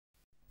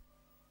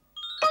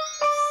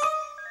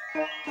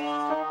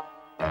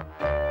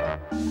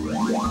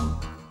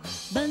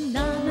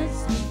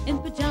Bananas in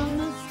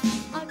pyjamas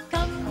are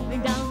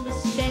coming down the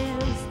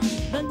stairs.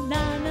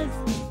 Bananas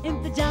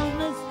in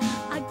pyjamas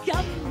are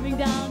coming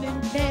down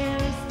in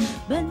pairs.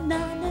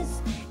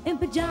 Bananas in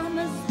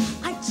pyjamas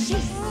are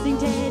chasing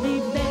teddy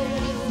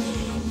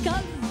bears.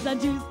 'Cause on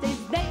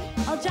Tuesdays they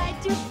all try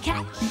to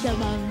catch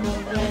them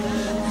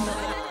unawares.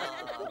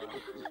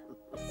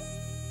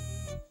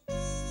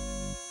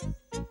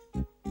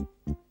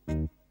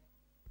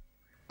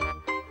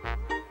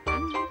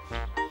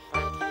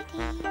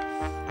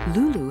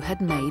 Lulu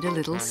had made a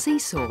little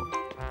seesaw.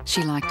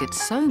 She liked it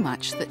so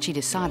much that she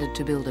decided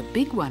to build a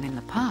big one in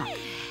the park.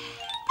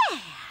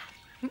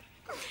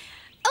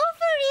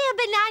 Over here,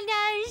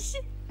 bananas!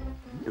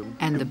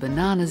 And the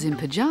bananas in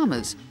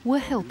pyjamas were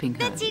helping her.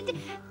 That's it.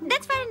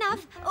 That's fair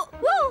enough. Oh,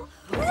 whoa!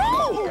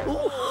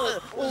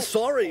 Whoa!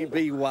 Sorry,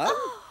 B1.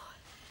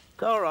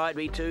 All right,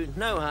 B2.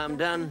 No harm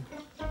done.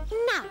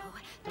 Now,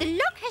 the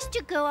log has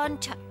to go on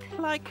top.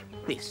 Like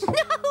this. No,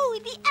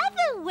 the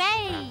other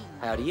way.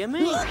 How do you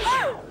mean?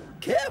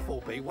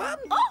 Careful, B1.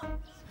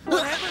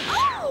 What happened?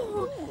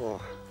 Oh!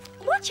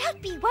 Watch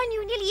out, B1.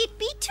 You nearly hit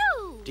B2.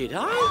 Did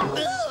I?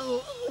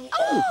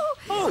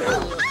 Oh,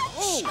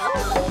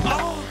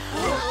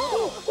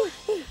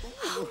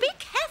 be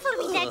careful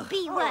with that,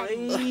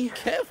 B1.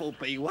 Careful,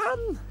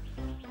 B1.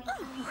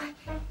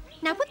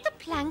 Now put the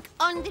plank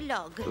on the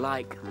log.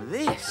 Like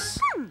this.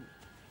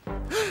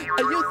 Are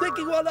you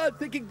thinking what I'm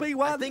thinking,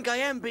 B1? I think I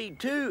am,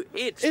 B2.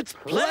 It's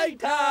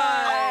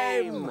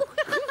playtime!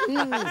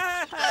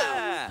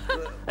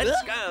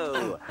 Let's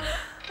go.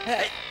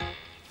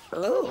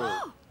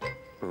 Oh.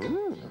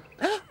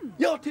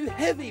 You're too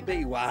heavy,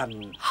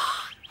 B1.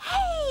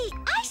 Hey,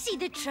 I see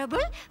the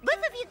trouble.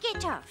 Both of you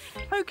get off.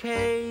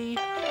 Okay.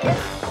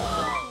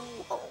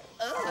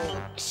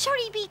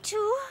 Sorry, B2.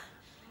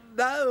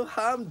 No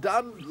harm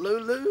done,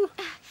 Lulu.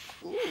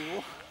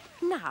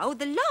 Now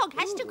the log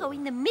has to go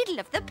in the middle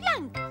of the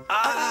plank.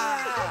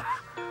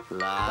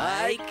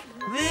 Like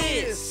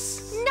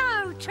this.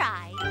 Now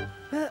try.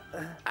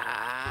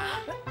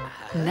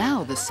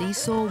 Now the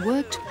seesaw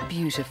worked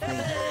beautifully.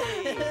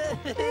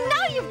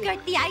 Now you've got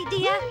the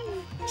idea.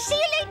 See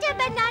you later,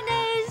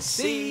 bananas.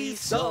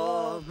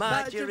 Seesaw,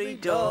 Marjorie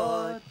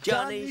door,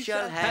 Johnny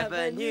shall have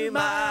a new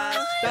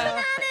master. Hi,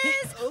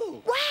 bananas.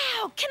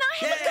 Wow, can I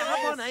have a go?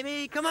 Come on,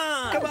 Amy, come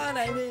on. Come on,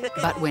 Amy.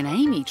 But when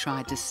Amy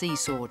tried to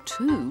seesaw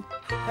too,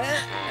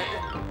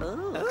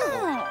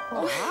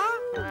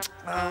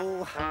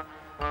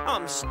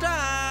 I'm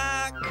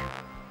stuck.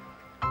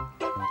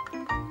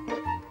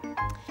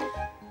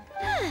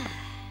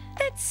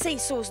 That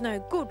seesaw's no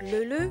good,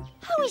 Lulu.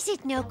 How is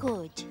it no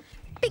good?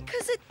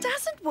 Because it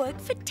doesn't work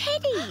for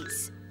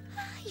teddies.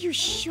 Are you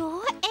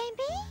sure,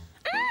 Amy?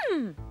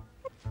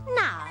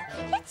 Now,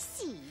 let's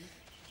see.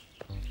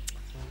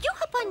 You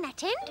hop on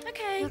that end.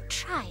 Okay. You'll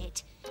try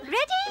it.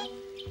 Ready?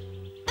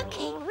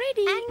 Okay.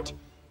 Ready. And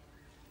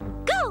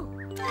go.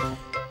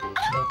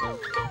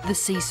 the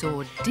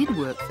seesaw did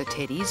work for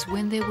teddies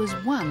when there was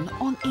one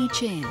on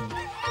each end.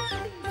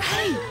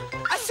 Hey,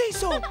 a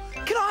seesaw!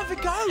 Can I have a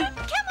go?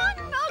 Come on,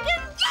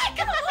 Morgan. Yeah,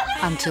 come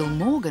on. Until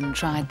Morgan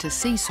tried to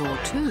seesaw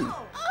too.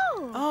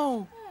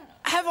 Oh,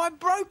 have I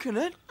broken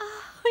it?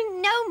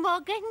 Oh, no,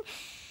 Morgan.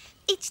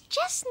 It's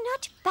just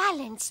not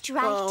balanced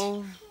right.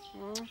 Oh.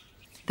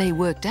 They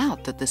worked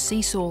out that the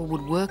seesaw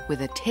would work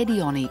with a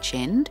teddy on each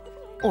end,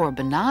 or a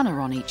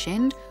banana on each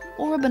end,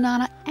 or a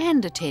banana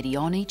and a teddy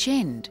on each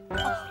end.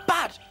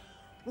 But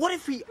what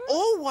if we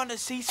all want a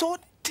seesaw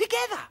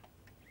together?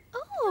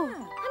 Oh,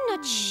 I'm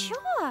not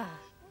sure.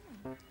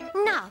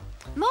 Now,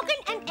 Morgan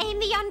and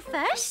Amy on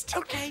first.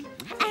 Okay.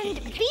 And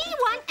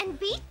B1 and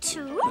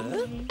B2.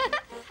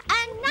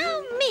 And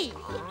now me.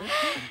 1,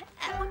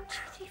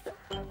 2, 3, 4.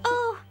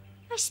 Oh,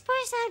 I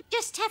suppose I'll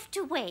just have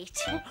to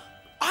wait.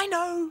 I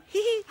know.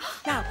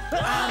 Now,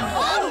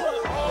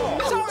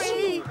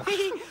 sorry.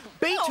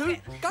 B2,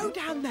 go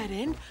down that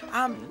end.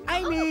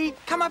 Amy,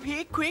 come up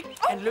here, quick.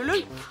 And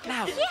Lulu,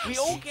 now, we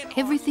all get...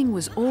 Everything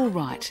was all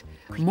right.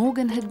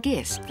 Morgan had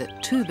guessed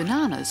that 2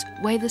 bananas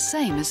weigh the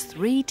same as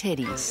 3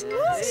 teddies.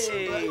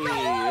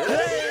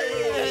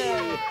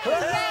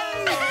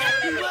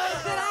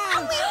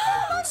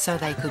 So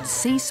they could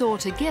seesaw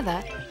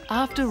together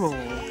after all.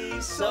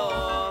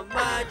 Seesaw,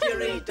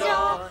 Marjorie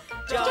door,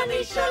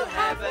 Johnny shall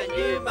have a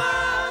new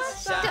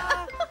master.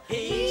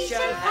 He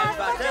shall have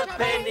but a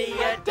penny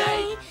a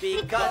day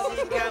because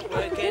he can't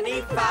work